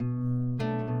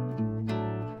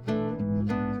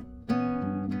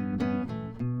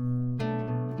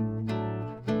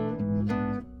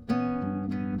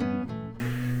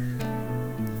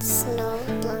Snow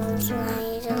blows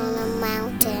right on a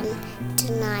mountain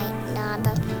tonight, not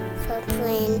a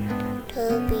footprint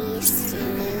to be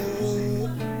seen.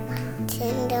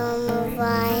 Kingdom of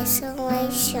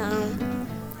isolation,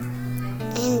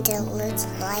 and it looks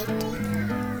like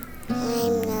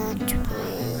I'm not trying.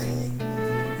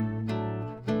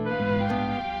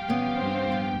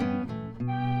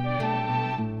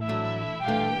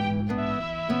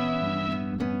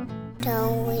 The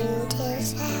wind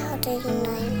is howling,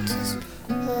 night is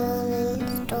rolling,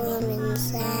 storm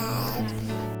inside.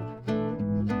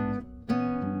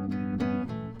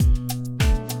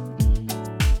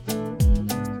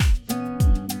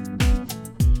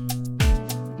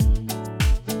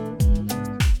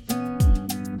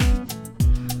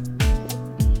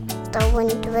 The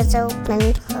window was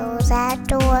open, close that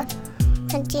door.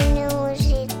 But you knew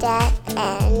she that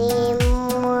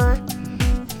anymore.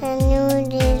 I knew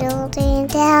little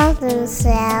things thousand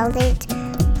salad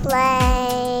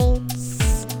plates.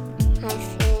 I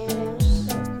feel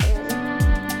so good.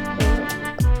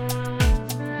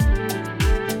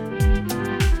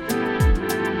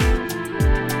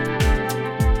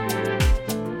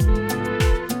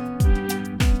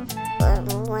 When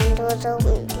the window was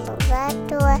open, close that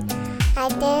door. I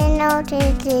didn't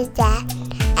notice that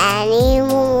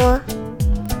anymore.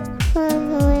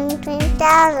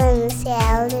 3,000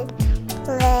 salad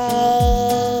plates.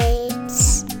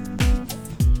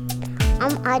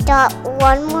 I got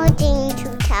one more thing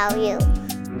to tell you.